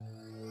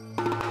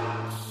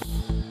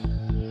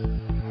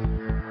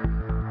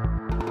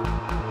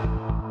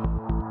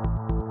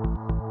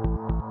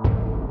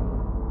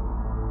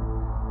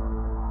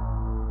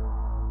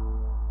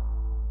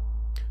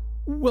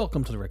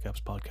Welcome to the Red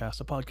Caps Podcast,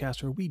 a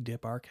podcast where we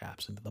dip our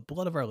caps into the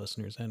blood of our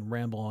listeners and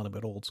ramble on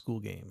about old school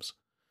games.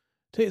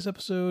 Today's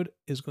episode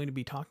is going to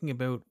be talking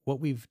about what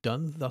we've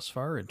done thus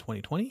far in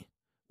 2020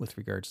 with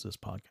regards to this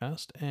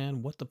podcast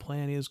and what the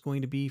plan is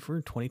going to be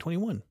for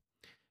 2021.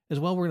 As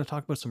well, we're going to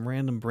talk about some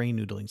random brain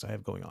noodlings I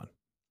have going on.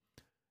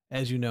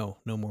 As you know,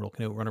 no mortal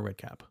can outrun a red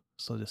cap,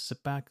 so just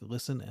sit back,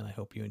 listen, and I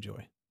hope you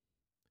enjoy.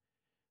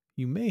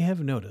 You may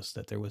have noticed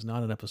that there was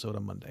not an episode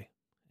on Monday.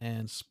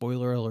 And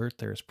spoiler alert,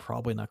 there's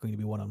probably not going to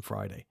be one on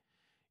Friday.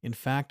 In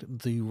fact,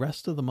 the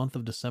rest of the month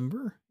of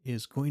December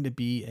is going to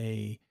be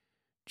a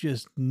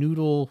just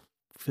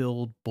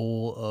noodle-filled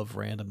bowl of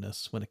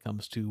randomness when it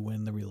comes to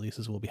when the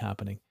releases will be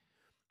happening.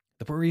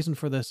 The reason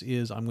for this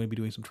is I'm going to be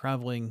doing some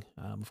traveling.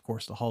 Of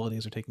course, the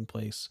holidays are taking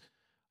place.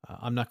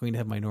 I'm not going to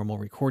have my normal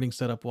recording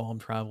set up while I'm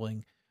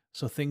traveling.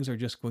 So things are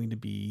just going to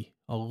be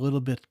a little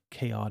bit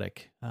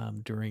chaotic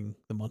during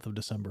the month of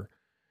December.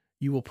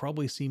 You will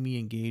probably see me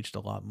engaged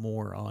a lot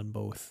more on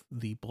both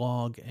the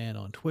blog and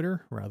on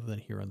Twitter rather than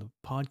here on the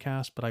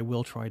podcast, but I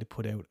will try to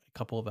put out a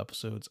couple of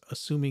episodes,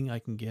 assuming I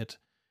can get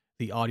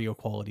the audio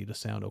quality to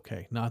sound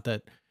okay. Not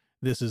that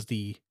this is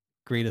the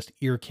greatest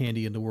ear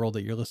candy in the world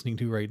that you're listening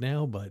to right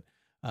now, but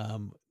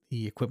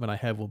the equipment I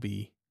have will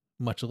be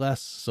much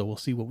less, so we'll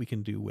see what we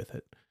can do with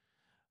it.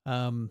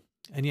 And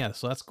yeah,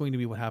 so that's going to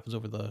be what happens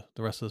over the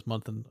rest of this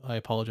month, and I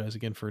apologize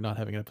again for not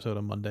having an episode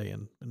on Monday,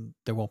 and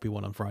there won't be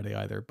one on Friday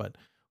either, but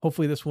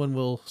hopefully this one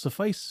will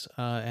suffice,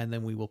 and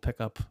then we will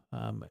pick up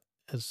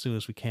as soon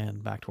as we can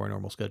back to our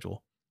normal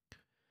schedule.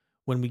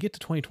 When we get to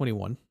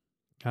 2021,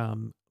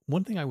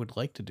 one thing I would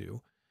like to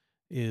do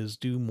is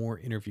do more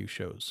interview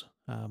shows.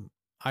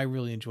 I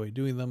really enjoy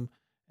doing them,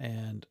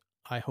 and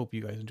I hope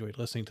you guys enjoyed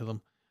listening to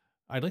them.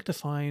 I'd like to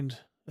find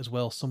as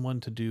well someone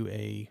to do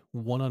a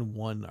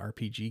one-on-one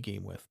RPG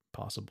game with,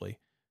 possibly.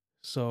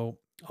 So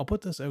I'll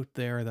put this out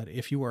there that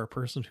if you are a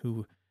person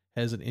who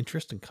has an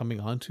interest in coming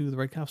onto the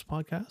Red Caps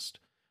podcast,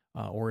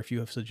 or if you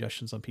have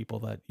suggestions on people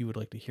that you would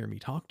like to hear me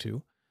talk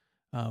to,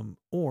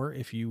 or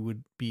if you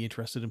would be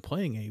interested in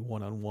playing a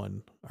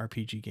one-on-one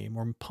RPG game,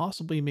 or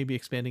possibly maybe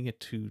expanding it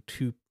to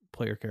 2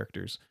 player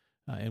characters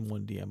and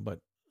 1 DM, but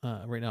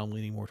right now I'm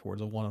leaning more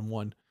towards a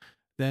one-on-one,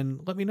 then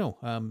let me know.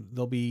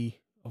 There'll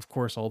be, of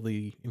course, all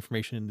the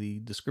information in the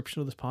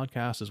description of this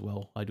podcast as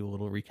well. I do a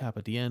little recap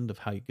at the end of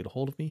how you get a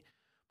hold of me,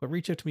 but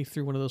reach out to me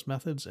through one of those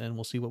methods and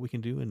we'll see what we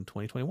can do in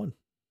 2021.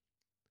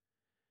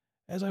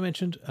 As I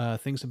mentioned,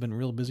 things have been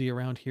real busy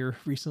around here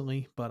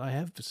recently, but I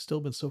have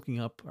still been soaking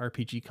up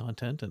RPG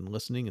content and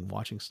listening and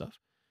watching stuff.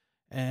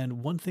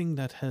 And one thing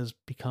that has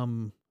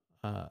become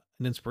an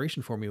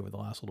inspiration for me over the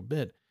last little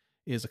bit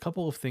is a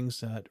couple of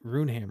things that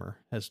Runehammer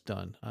has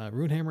done.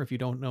 Runehammer, if you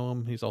don't know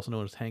him, he's also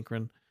known as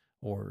Hankrin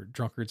or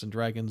Drunkards and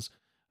Dragons.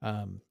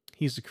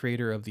 He's the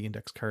creator of the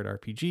Index Card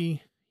RPG.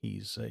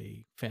 He's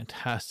a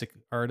fantastic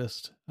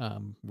artist,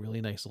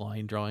 really nice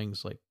line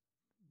drawings, like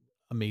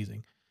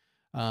amazing.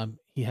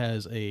 He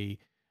has a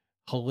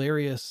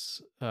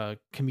hilarious,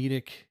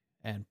 comedic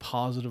and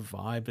positive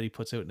vibe that he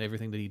puts out in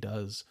everything that he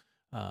does.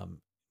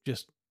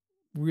 Just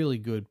really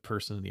good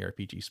person in the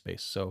RPG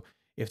space. So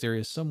if there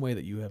is some way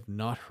that you have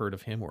not heard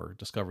of him or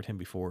discovered him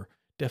before,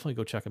 definitely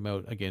go check him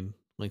out. Again,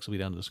 links will be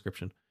down in the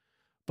description.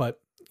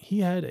 But he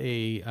had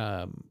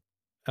a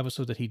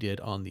episode that he did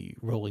on the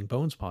Rolling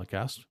Bones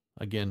podcast.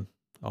 Again,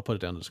 I'll put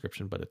it down in the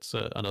description, but it's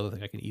another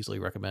thing I can easily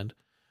recommend.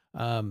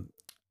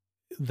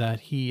 That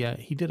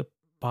he did a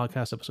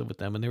podcast episode with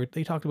them, and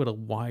they talked about a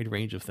wide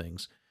range of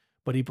things,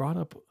 but he brought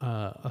up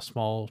a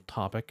small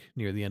topic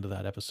near the end of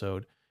that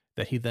episode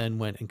that he then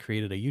went and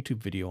created a YouTube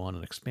video on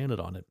and expanded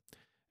on it.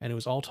 And it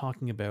was all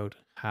talking about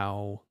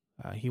how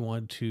he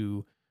wanted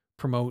to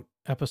promote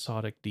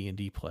episodic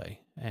D&D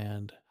play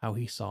and how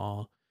he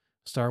saw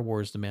Star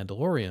Wars The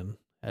Mandalorian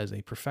as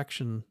a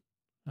perfection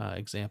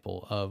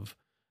example of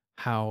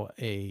how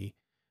a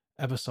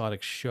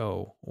episodic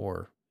show,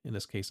 or in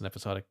this case, an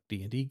episodic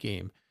D&D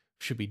game,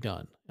 should be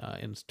done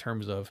in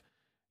terms of,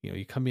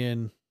 you come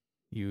in,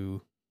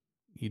 you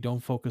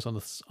don't focus on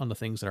the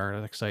things that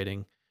aren't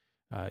exciting.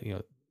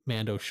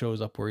 Mando shows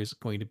up where he's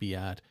going to be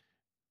at,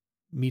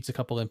 meets a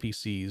couple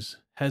NPCs,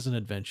 has an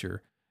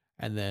adventure,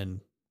 and then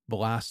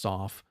blasts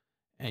off,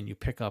 and you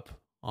pick up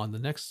on the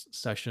next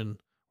session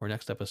or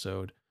next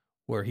episode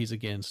where he's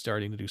again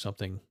starting to do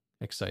something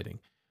exciting.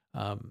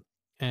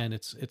 And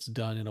it's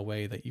done in a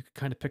way that you can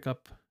kind of pick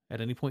up at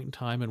any point in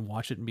time and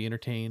watch it and be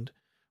entertained,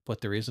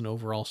 but there is an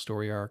overall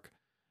story arc.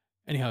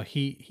 Anyhow,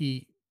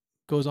 he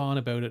goes on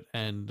about it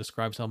and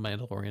describes how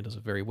Mandalorian does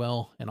it very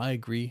well, and I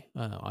agree.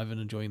 I've been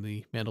enjoying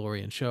the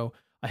Mandalorian show.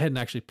 I hadn't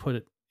actually put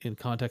it in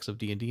context of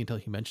D&D until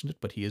he mentioned it,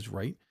 but he is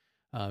right.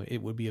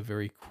 It would be a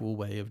very cool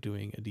way of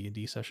doing a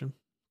D&D session.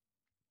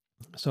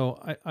 So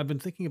I've been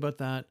thinking about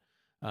that,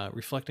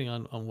 reflecting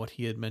on what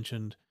he had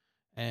mentioned,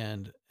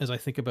 and as I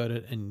think about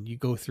it, and you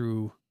go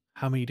through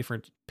how many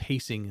different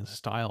pacing and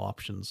style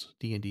options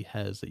D&D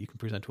has that you can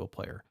present to a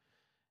player.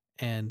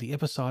 And the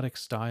episodic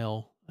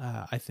style,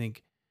 I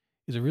think,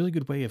 is a really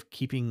good way of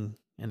keeping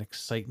an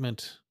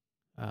excitement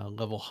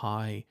level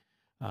high,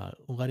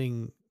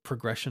 letting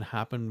progression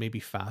happen maybe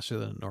faster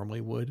than it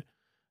normally would.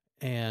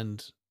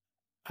 And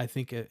I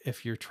think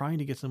if you're trying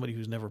to get somebody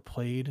who's never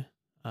played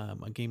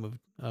a game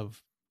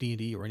of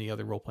D&D or any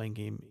other role-playing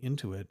game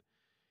into it,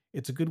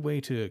 it's a good way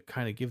to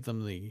kind of give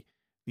them the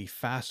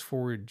fast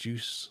forward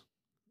juice,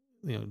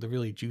 the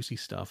really juicy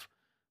stuff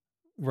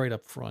right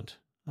up front,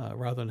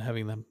 rather than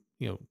having them,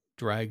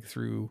 drag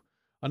through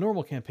a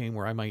normal campaign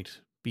where I might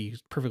be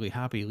perfectly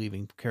happy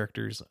leaving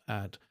characters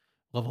at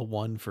level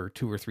 1 for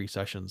 2 or 3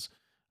 sessions.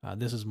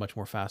 This is much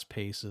more fast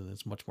paced and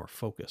it's much more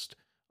focused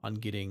on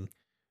getting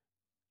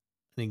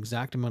an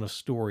exact amount of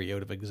story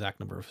out of exact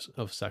number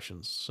of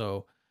sessions.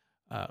 So,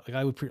 like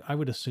I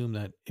would assume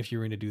that if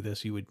you're going to do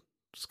this, you would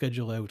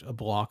schedule out a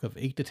block of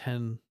 8 to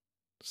 10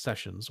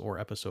 sessions or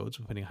episodes,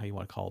 depending on how you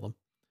want to call them,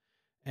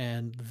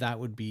 and that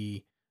would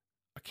be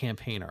a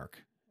campaign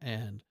arc.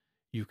 And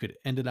you could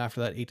end it after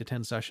that 8 to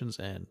 10 sessions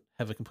and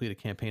have a completed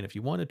campaign if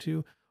you wanted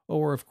to,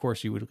 or of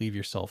course you would leave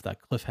yourself that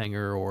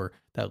cliffhanger or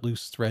that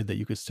loose thread that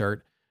you could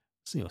start,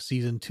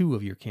 season 2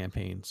 of your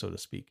campaign, so to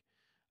speak.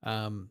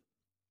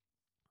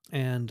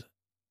 And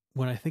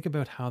when I think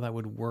about how that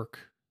would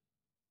work,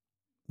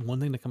 one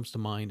thing that comes to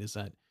mind is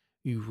that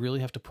you really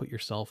have to put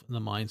yourself in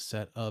the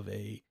mindset of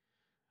a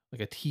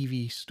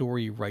TV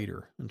story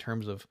writer in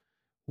terms of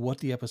what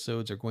the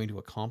episodes are going to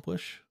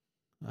accomplish.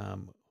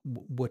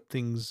 What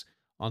things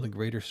on the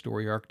greater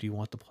story arc do you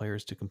want the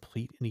players to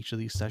complete in each of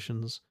these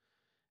sessions?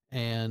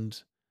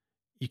 And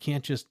you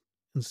can't just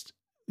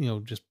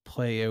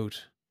play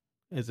out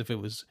as if it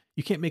was,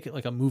 you can't make it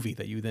like a movie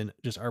that you then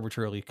just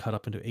arbitrarily cut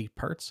up into 8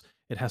 parts.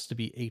 It has to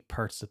be 8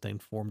 parts that then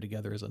form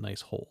together as a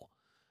nice whole.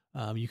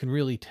 You can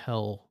really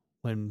tell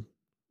when,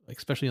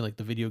 especially in like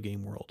the video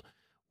game world,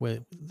 where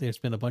there's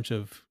been a bunch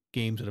of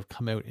games that have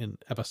come out in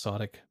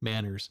episodic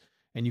manners,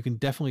 and you can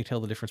definitely tell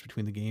the difference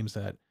between the games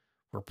that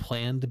were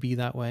planned to be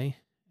that way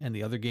and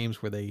the other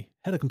games where they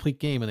had a complete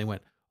game and they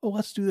went, oh,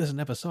 let's do this in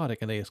episodic,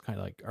 and they just kind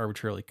of like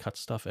arbitrarily cut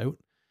stuff out.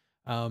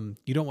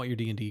 You don't want your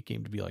D&D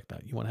game to be like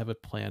that. You want to have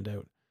it planned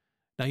out.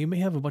 Now, you may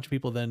have a bunch of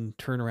people then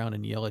turn around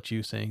and yell at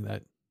you saying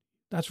that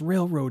that's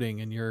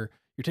railroading and you're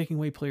taking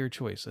away player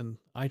choice. And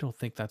I don't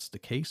think that's the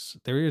case.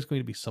 There is going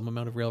to be some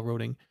amount of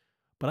railroading,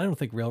 but I don't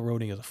think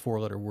railroading is a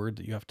 4-letter word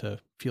that you have to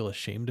feel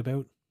ashamed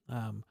about.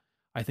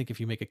 I think if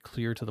you make it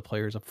clear to the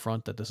players up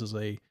front that this is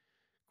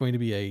going to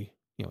be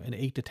an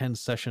 8 to 10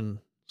 session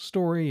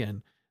story,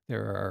 and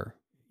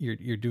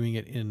you're doing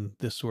it in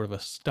this sort of a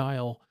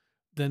style,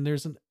 then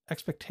there's an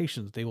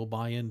expectation that they will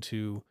buy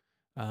into,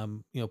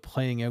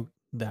 playing out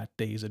that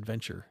day's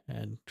adventure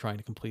and trying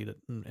to complete it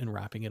and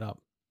wrapping it up.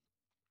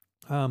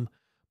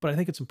 But I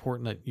think it's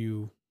important that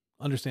you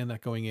understand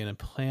that going in and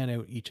plan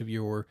out each of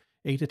your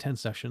 8 to 10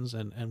 sessions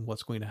and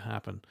what's going to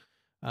happen.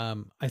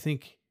 I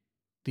think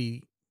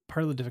the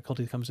part of the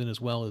difficulty that comes in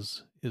as well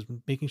is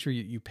making sure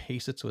you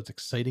pace it so it's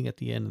exciting at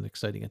the end and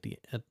exciting at the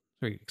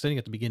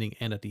beginning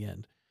and at the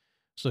end.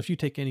 So if you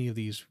take any of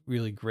these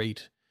really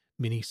great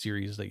mini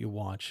series that you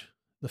watch,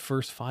 the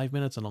first 5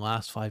 minutes and the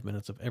last 5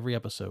 minutes of every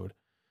episode,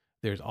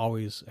 there's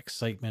always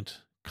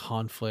excitement,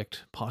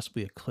 conflict,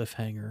 possibly a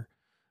cliffhanger.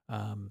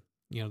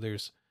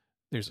 There's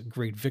a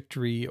great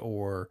victory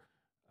or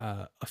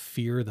a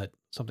fear that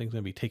something's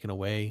going to be taken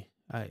away.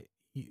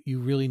 You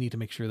really need to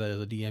make sure that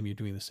as a DM, you're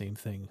doing the same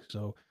thing.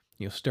 So,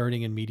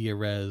 starting in media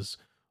res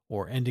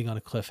or ending on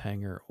a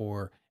cliffhanger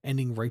or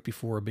ending right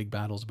before a big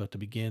battle is about to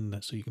begin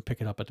so you can pick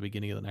it up at the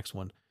beginning of the next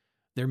one.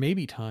 There may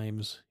be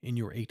times in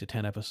your 8 to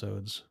 10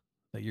 episodes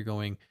that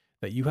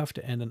you have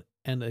to end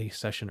a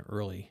session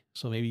early.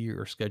 So maybe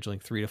you're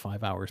scheduling 3 to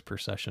 5 hours per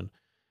session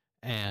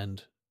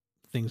and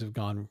things have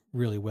gone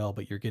really well,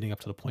 but you're getting up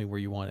to the point where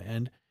you want to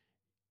end.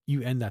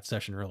 You end that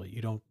session early.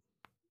 You don't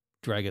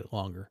drag it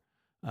longer.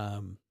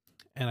 And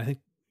I think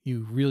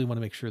you really want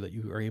to make sure that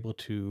you are able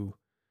to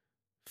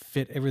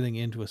fit everything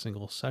into a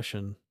single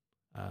session,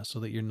 so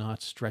that you're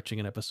not stretching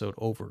an episode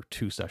over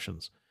 2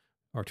 sessions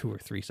or 2 or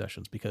 3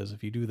 sessions. Because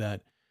if you do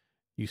that,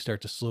 you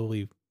start to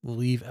slowly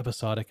leave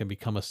episodic and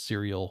become a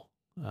serial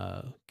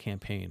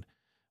campaign,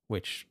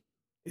 which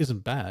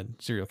isn't bad.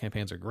 Serial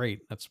campaigns are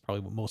great. That's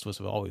probably what most of us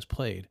have always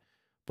played.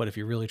 But if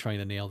you're really trying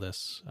to nail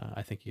this,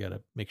 I think you got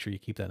to make sure you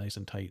keep that nice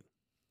and tight.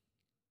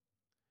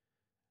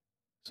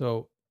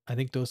 So I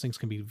think those things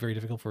can be very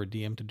difficult for a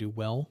DM to do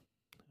well.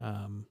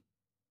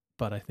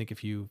 But I think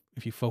if you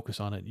focus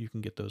on it, you can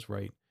get those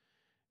right.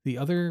 The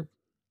other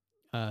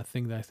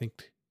thing that I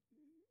think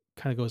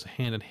kind of goes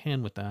hand in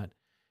hand with that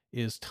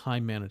is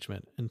time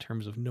management in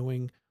terms of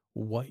knowing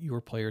what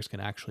your players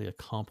can actually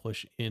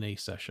accomplish in a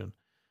session.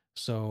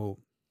 So,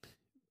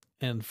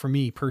 and for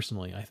me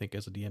personally, I think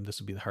as a DM,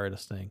 this would be the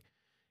hardest thing,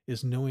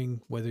 is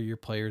knowing whether your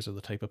players are the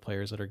type of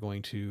players that are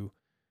going to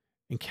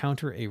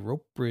encounter a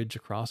rope bridge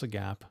across a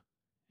gap,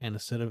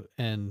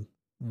 and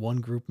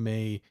one group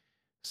may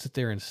sit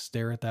there and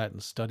stare at that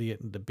and study it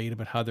and debate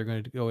about how they're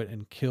going to go it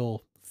and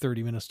kill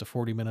 30 minutes to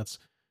 40 minutes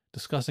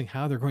discussing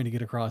how they're going to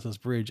get across this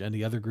bridge, and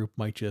the other group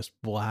might just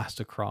blast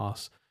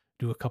across,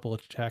 do a couple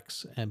of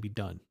checks, and be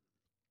done.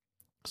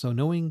 So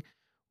knowing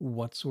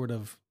what sort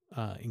of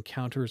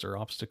encounters or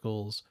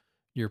obstacles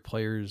your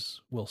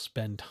players will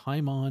spend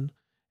time on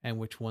and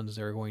which ones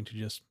they're going to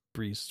just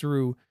breeze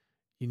through.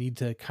 You need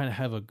to kind of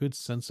have a good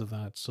sense of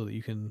that so that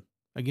you can,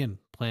 again,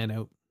 plan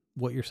out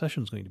what your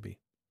session is going to be.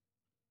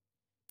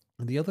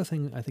 And the other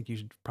thing I think you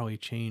should probably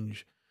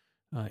change,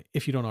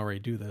 if you don't already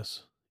do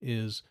this,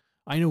 is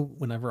I know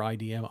whenever I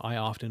DM, I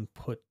often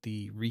put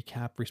the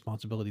recap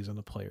responsibilities on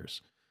the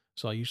players.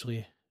 So I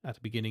usually, at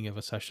the beginning of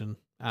a session,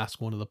 ask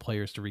one of the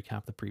players to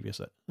recap the previous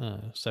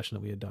session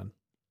that we had done.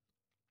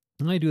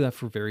 And I do that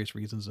for various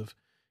reasons of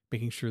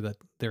making sure that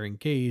they're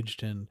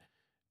engaged, and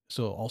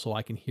so also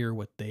I can hear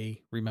what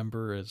they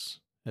remember as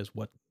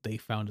what they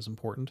found is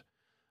important.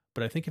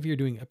 But I think if you're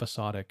doing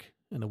episodic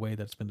in the way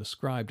that's been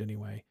described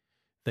anyway,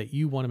 that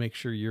you want to make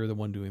sure you're the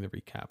one doing the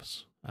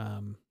recaps.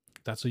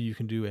 That's so you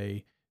can do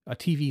a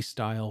TV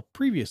style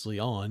previously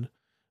on,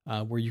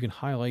 where you can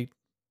highlight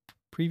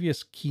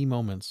previous key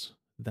moments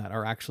that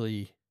are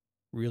actually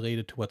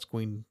related to what's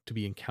going to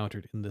be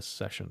encountered in this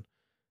session.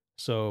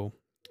 So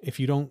if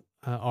you don't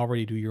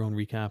already do your own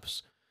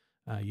recaps,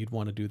 you'd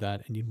want to do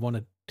that, and you'd want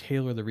to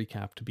tailor the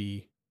recap to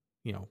be,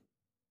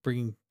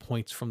 bringing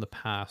points from the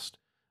past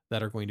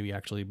that are going to be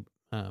actually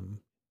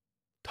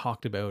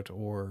talked about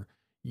or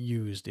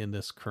used in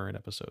this current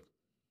episode.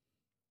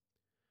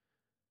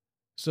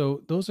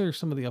 So those are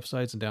some of the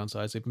upsides and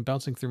downsides. They've been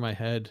bouncing through my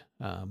head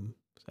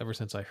ever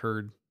since I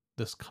heard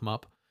this come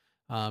up.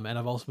 And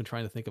I've also been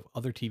trying to think of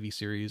other TV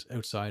series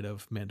outside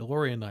of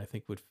Mandalorian that I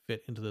think would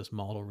fit into this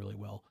model really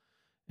well.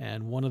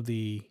 And one of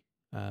the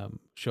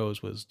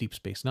shows was Deep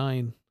Space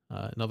Nine.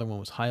 Another one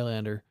was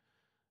Highlander.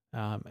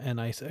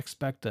 And I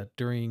expect that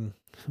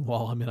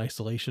while I'm in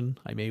isolation,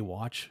 I may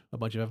watch a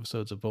bunch of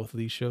episodes of both of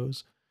these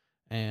shows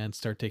and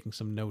start taking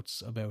some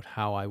notes about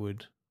how I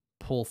would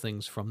pull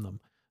things from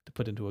them to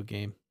put into a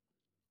game.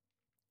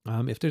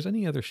 If there's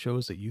any other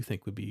shows that you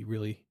think would be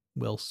really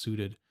well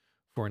suited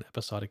for an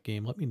episodic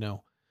game, let me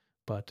know.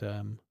 But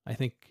I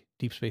think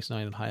Deep Space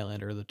Nine and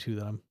Highlander are the two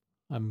that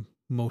I'm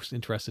most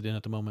interested in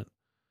at the moment.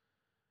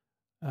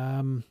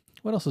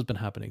 What else has been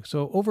happening?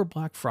 So over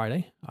Black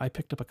Friday, I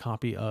picked up a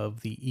copy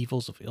of The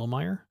Evils of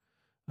Ilmire,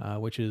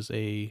 which is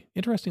a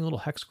interesting little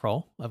hex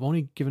crawl. I've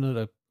only given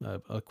it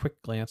a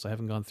quick glance. I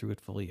haven't gone through it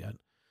fully yet.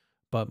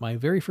 But my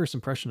very first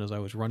impression as I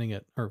was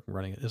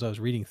as I was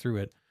reading through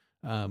it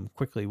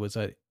quickly, was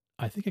that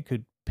I think it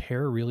could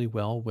pair really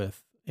well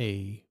with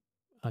a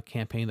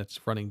campaign that's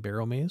running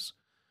Barrow Maze.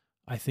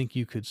 I think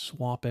you could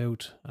swap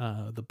out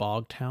the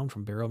Bog Town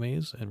from Barrow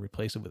Maze and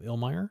replace it with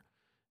Ilmire,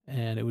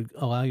 and it would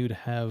allow you to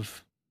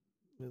have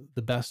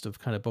the best of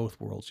kind of both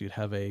worlds. You'd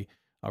have a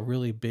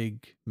really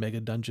big mega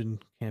dungeon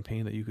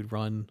campaign that you could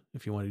run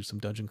if you want to do some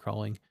dungeon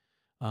crawling,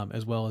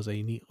 as well as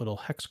a neat little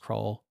hex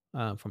crawl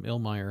from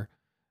Ilmire,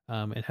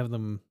 and have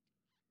them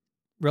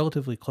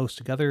relatively close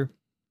together.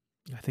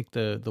 I think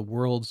the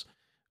worlds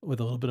with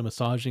a little bit of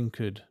massaging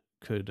could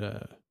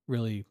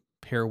really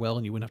pair well,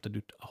 and you wouldn't have to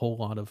do a whole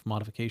lot of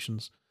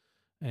modifications.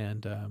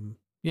 And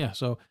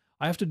so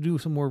I have to do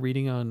some more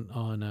reading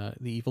on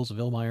the Evils of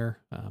Ilmire.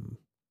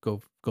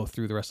 Go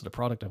through the rest of the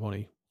product. I've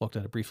only looked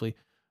at it briefly,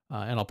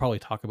 and I'll probably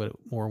talk about it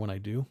more when I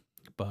do.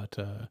 But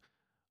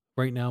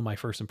right now, my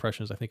first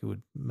impression is I think it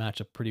would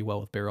match up pretty well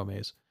with Barrow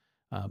Maze.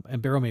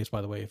 And Barrow Maze,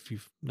 by the way, if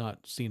you've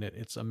not seen it,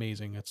 it's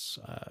amazing. It's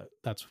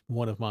that's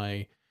one of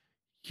my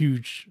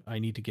huge. I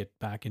need to get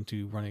back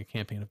into running a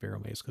campaign of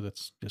Barrow Maze because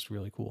it's just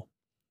really cool.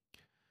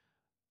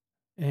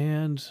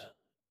 And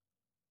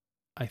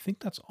I think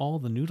that's all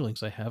the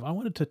noodlings I have. I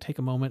wanted to take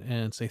a moment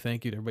and say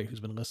thank you to everybody who's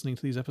been listening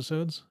to these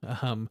episodes.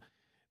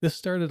 This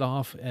started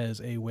off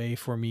as a way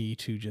for me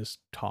to just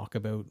talk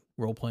about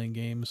role-playing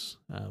games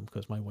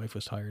because my wife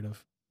was tired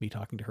of me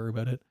talking to her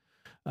about it.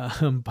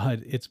 But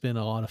it's been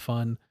a lot of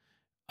fun.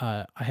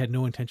 I had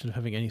no intention of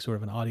having any sort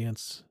of an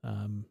audience.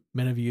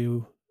 Many of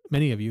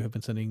you have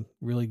been sending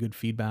really good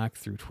feedback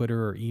through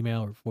Twitter or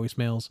email or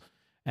voicemails,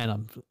 and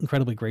I'm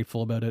incredibly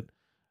grateful about it.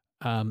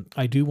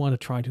 I do want to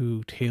try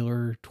to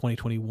tailor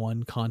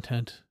 2021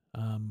 content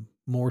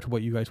more to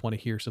what you guys want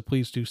to hear. So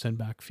please do send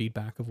back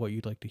feedback of what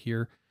you'd like to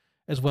hear.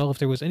 As well, if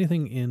there was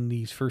anything in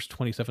these first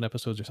 27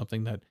 episodes or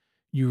something that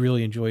you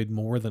really enjoyed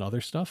more than other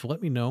stuff,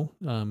 let me know.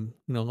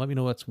 Let me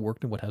know what's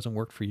worked and what hasn't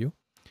worked for you.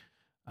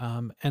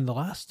 And the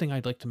last thing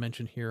I'd like to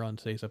mention here on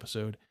today's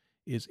episode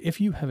is if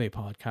you have a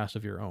podcast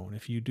of your own,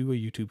 if you do a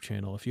YouTube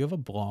channel, if you have a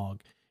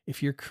blog,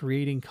 if you're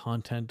creating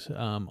content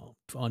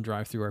on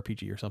Drive-Thru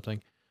RPG or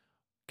something,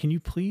 can you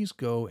please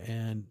go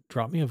and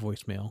drop me a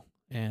voicemail,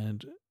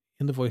 and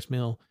in the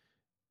voicemail,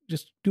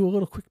 just do a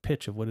little quick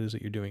pitch of what it is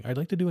that you're doing. I'd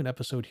like to do an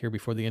episode here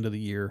before the end of the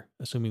year,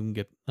 assuming we can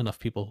get enough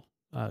people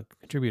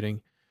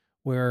contributing,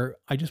 where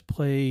I just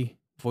play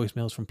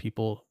voicemails from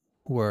people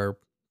who are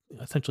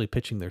essentially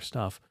pitching their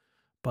stuff,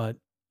 but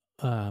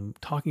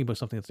talking about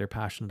something that they're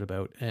passionate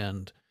about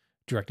and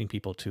directing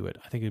people to it.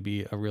 I think it'd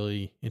be a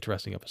really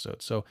interesting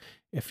episode. So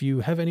if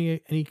you have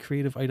any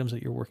creative items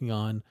that you're working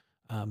on,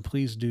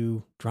 please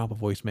do drop a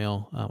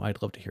voicemail.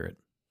 I'd love to hear it.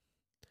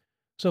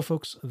 So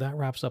folks, that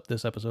wraps up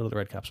this episode of the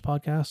Red Caps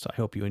podcast. I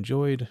hope you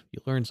enjoyed,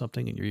 you learned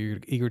something, and you're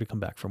eager to come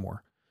back for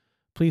more.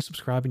 Please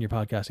subscribe in your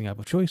podcasting app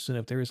of choice, and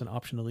if there is an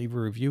option to leave a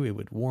review, it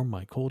would warm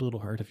my cold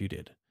little heart if you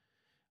did.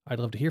 I'd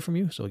love to hear from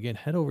you, so again,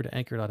 head over to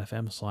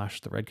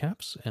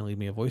anchor.fm/theredcaps and leave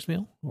me a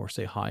voicemail, or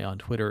say hi on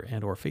Twitter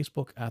and or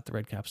Facebook at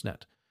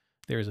theredcapsnet.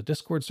 There is a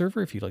Discord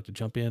server if you'd like to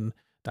jump in.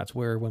 That's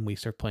where when we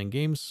start playing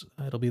games,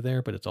 it'll be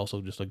there, but it's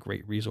also just a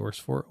great resource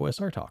for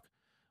OSR talk.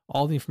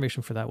 All the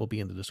information for that will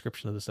be in the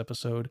description of this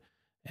episode.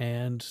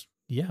 And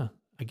yeah,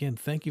 again,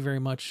 thank you very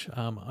much.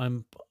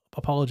 I'm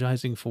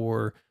apologizing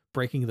for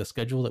breaking the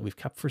schedule that we've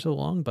kept for so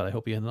long, but I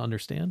hope you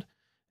understand.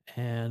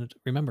 And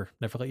remember,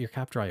 never let your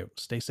cap dry out.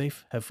 Stay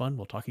safe, have fun.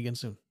 We'll talk again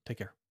soon. Take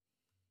care.